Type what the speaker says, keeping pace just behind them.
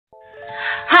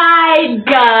Hey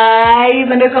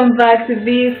guys, and welcome back to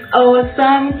this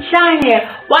awesome channel.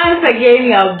 Once again,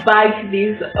 we are back to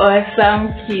this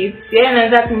awesome kids. Yeah,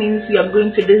 and that means we are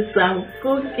going to do some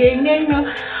cooking.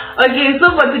 Okay, so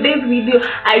for today's video,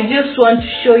 I just want to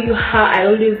show you how I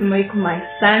always make my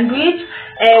sandwich.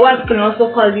 One can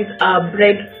also call this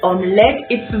bread omelette.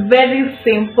 It's very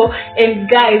simple, and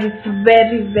guys, it's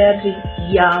very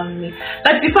yummy.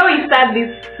 But before we start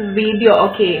this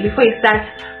video, before we start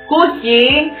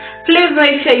cooking, please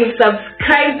make sure you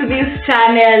subscribe to this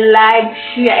channel, like,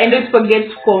 share, and don't forget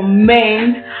to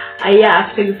comment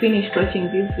after you finish watching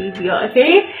this video.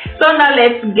 Okay, so now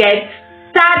let's get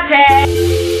started.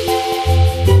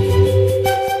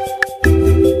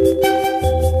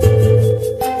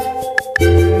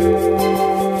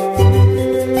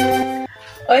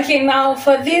 Okay, now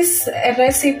for this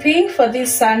recipe, for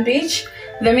this sandwich,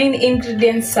 the main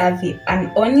ingredients are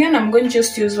an onion. I'm going to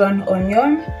just use one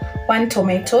onion, 1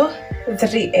 tomato,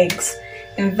 3 eggs,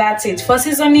 and that's it. For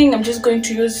seasoning, I'm just going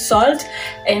to use salt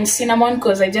and cinnamon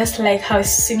because I just like how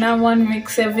cinnamon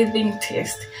makes everything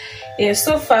taste. Yeah,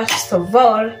 so first of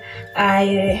all,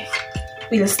 I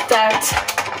will start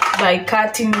by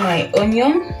cutting my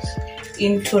onion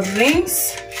into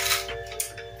rings.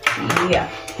 Yeah.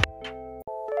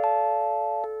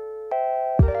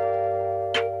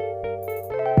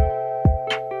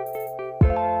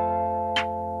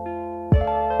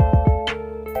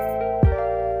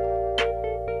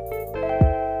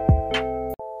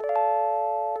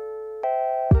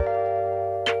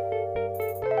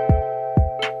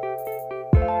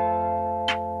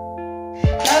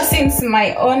 Since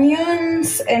my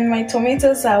onions and my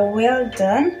tomatoes are well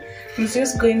done, I'm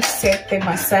just going to set them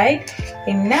aside,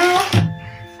 and now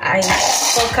I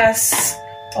focus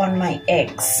on my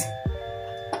eggs.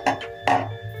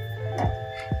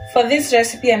 For this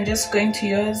recipe, I'm just going to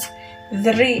use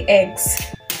 3 eggs.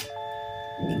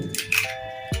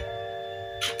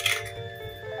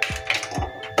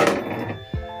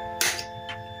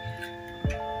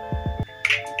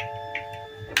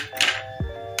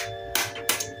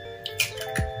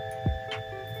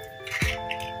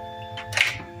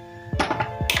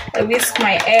 I whisk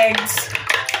my eggs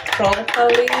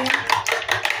properly.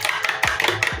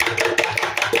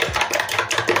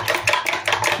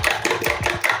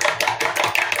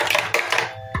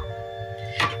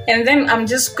 And then I'm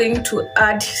just going to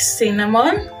add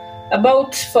cinnamon.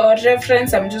 For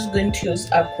reference, I'm just going to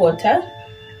use a 1/4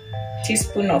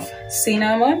 teaspoon of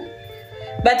cinnamon.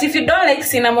 But if you don't like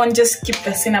cinnamon, just skip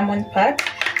the cinnamon part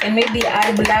and maybe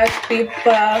add black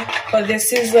pepper for the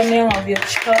seasoning of your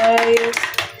choice.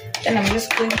 And I'm just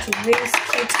going to whisk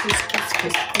it,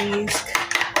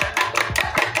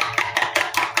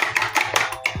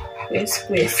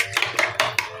 whisk.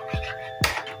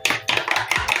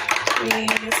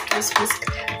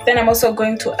 Then I'm also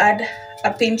going to add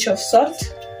a pinch of salt.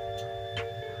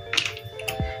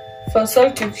 For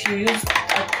salt, if you use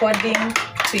according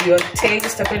to your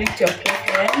taste, according to your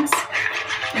preference.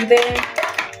 And then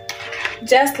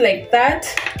just like that,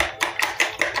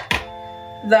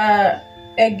 the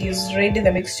egg is ready,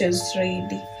 the mixture is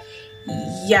ready.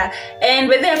 Yeah, and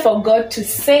but then I forgot to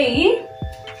say,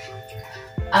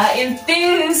 in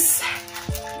this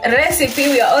recipe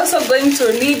we are also going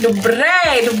to need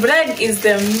bread is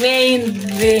the main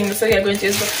thing, so we are going to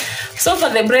use so for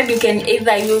the bread you can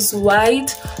either use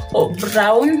white or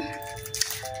brown,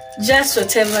 just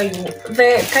whatever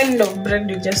the kind of bread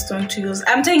you just want to use.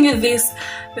 I'm telling you, this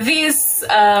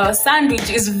sandwich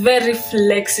is very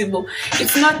flexible.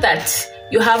 It's not that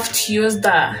you have to use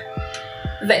the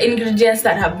ingredients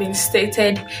that have been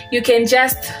stated. You can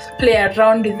just play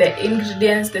around with the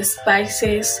ingredients, the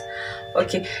spices.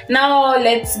 Okay, now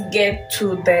let's get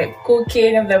to the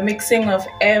cooking and the mixing of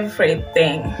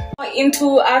everything.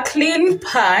 Into a clean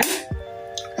pan,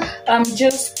 I'm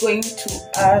just going to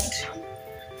add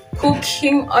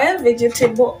cooking oil,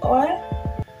 vegetable oil,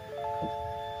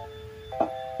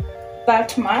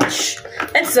 that much.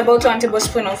 That's about 1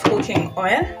 tablespoon of cooking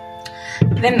oil.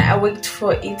 Then I wait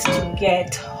for it to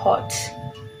get hot.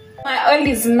 My oil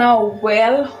is now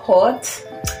well hot.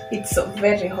 It's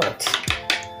very hot.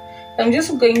 I'm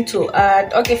just going to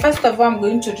add, first of all, I'm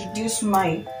going to reduce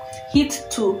my heat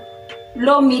to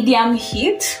low medium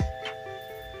heat.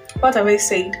 What have I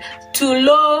said? To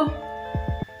low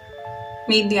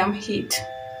medium heat.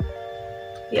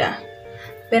 Yeah.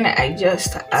 Then I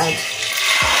just add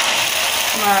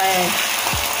my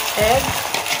egg.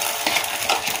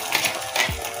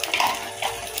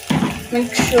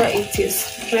 Make sure it is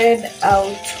spread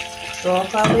out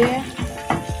properly.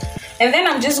 And then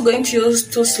I'm just going to use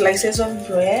 2 slices of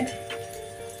bread.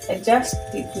 I just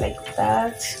did like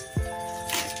that.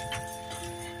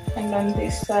 and on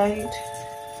this side.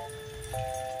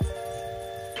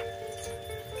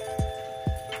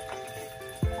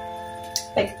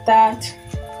 Like that.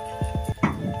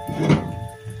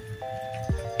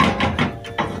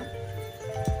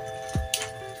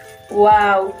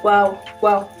 Wow, wow,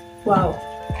 wow, wow.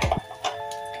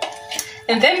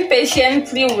 And then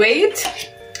patiently wait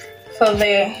for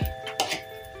the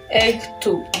egg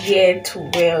to get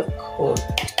well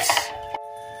cooked.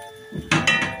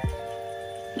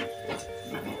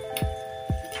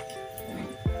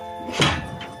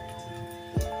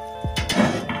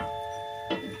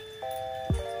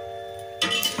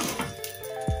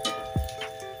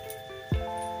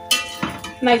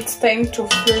 Now it's time to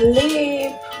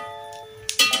flip.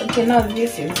 Okay, now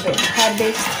this is the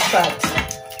hardest part.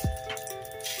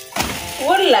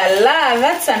 Oh la la,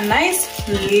 that's a nice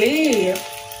flip.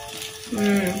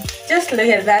 Just look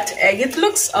at that egg. It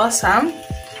looks awesome,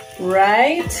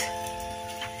 right?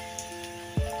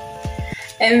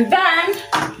 And then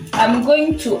I'm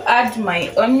going to add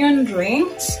my onion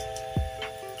rings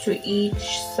to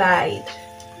each side.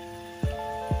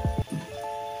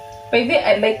 By the way,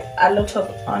 I like a lot of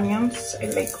onions. I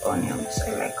like onions.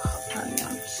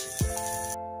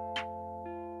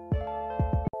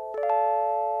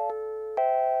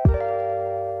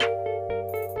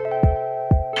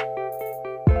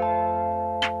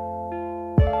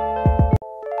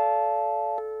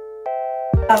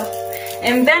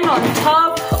 And then on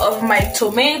top of my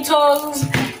tomatoes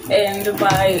and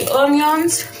my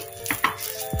onions,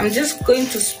 I'm just going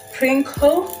to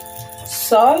sprinkle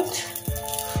salt.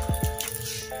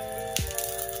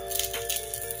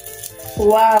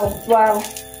 Wow, wow.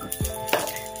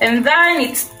 And then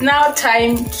it's now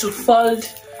time to fold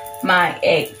my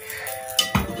egg.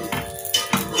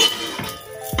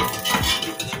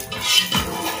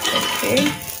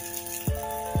 Okay.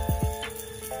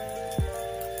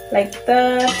 Like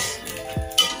that.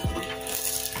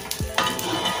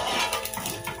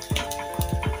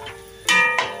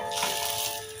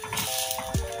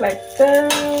 Like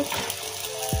that.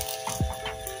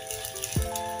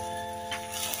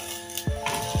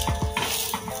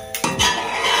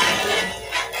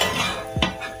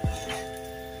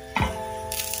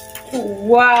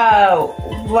 Wow,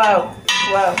 wow,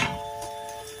 wow.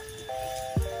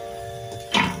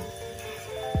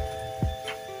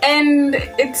 And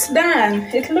it's done.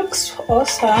 It looks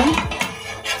awesome.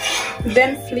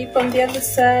 Then flip on the other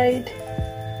side.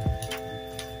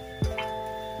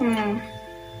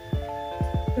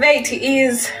 There it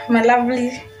is, my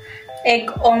lovely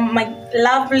egg on my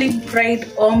lovely bread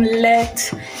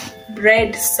omelette,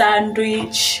 bread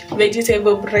sandwich,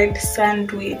 vegetable bread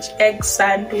sandwich, egg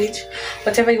sandwich,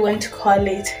 whatever you want to call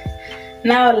it.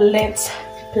 Now let's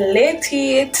plate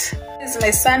it. This is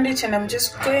my sandwich and I'm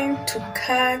just going to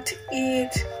cut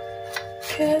it.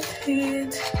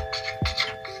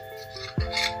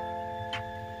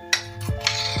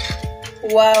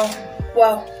 Wow,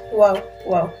 wow, wow,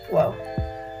 wow, wow.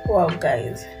 Wow,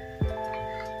 guys.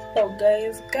 Wow,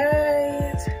 guys.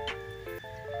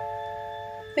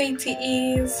 There it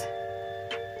is.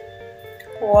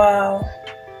 Wow.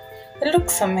 It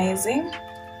looks amazing.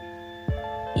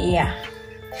 Yeah.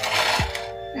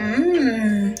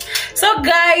 So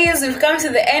guys, we've come to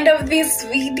the end of this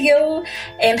video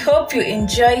and hope you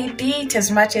enjoyed it as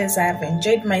much as I've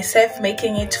enjoyed myself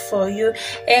making it for you.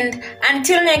 And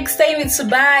until next time, it's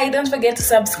bye. Don't forget to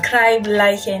subscribe,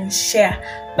 like and share.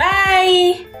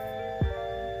 Bye.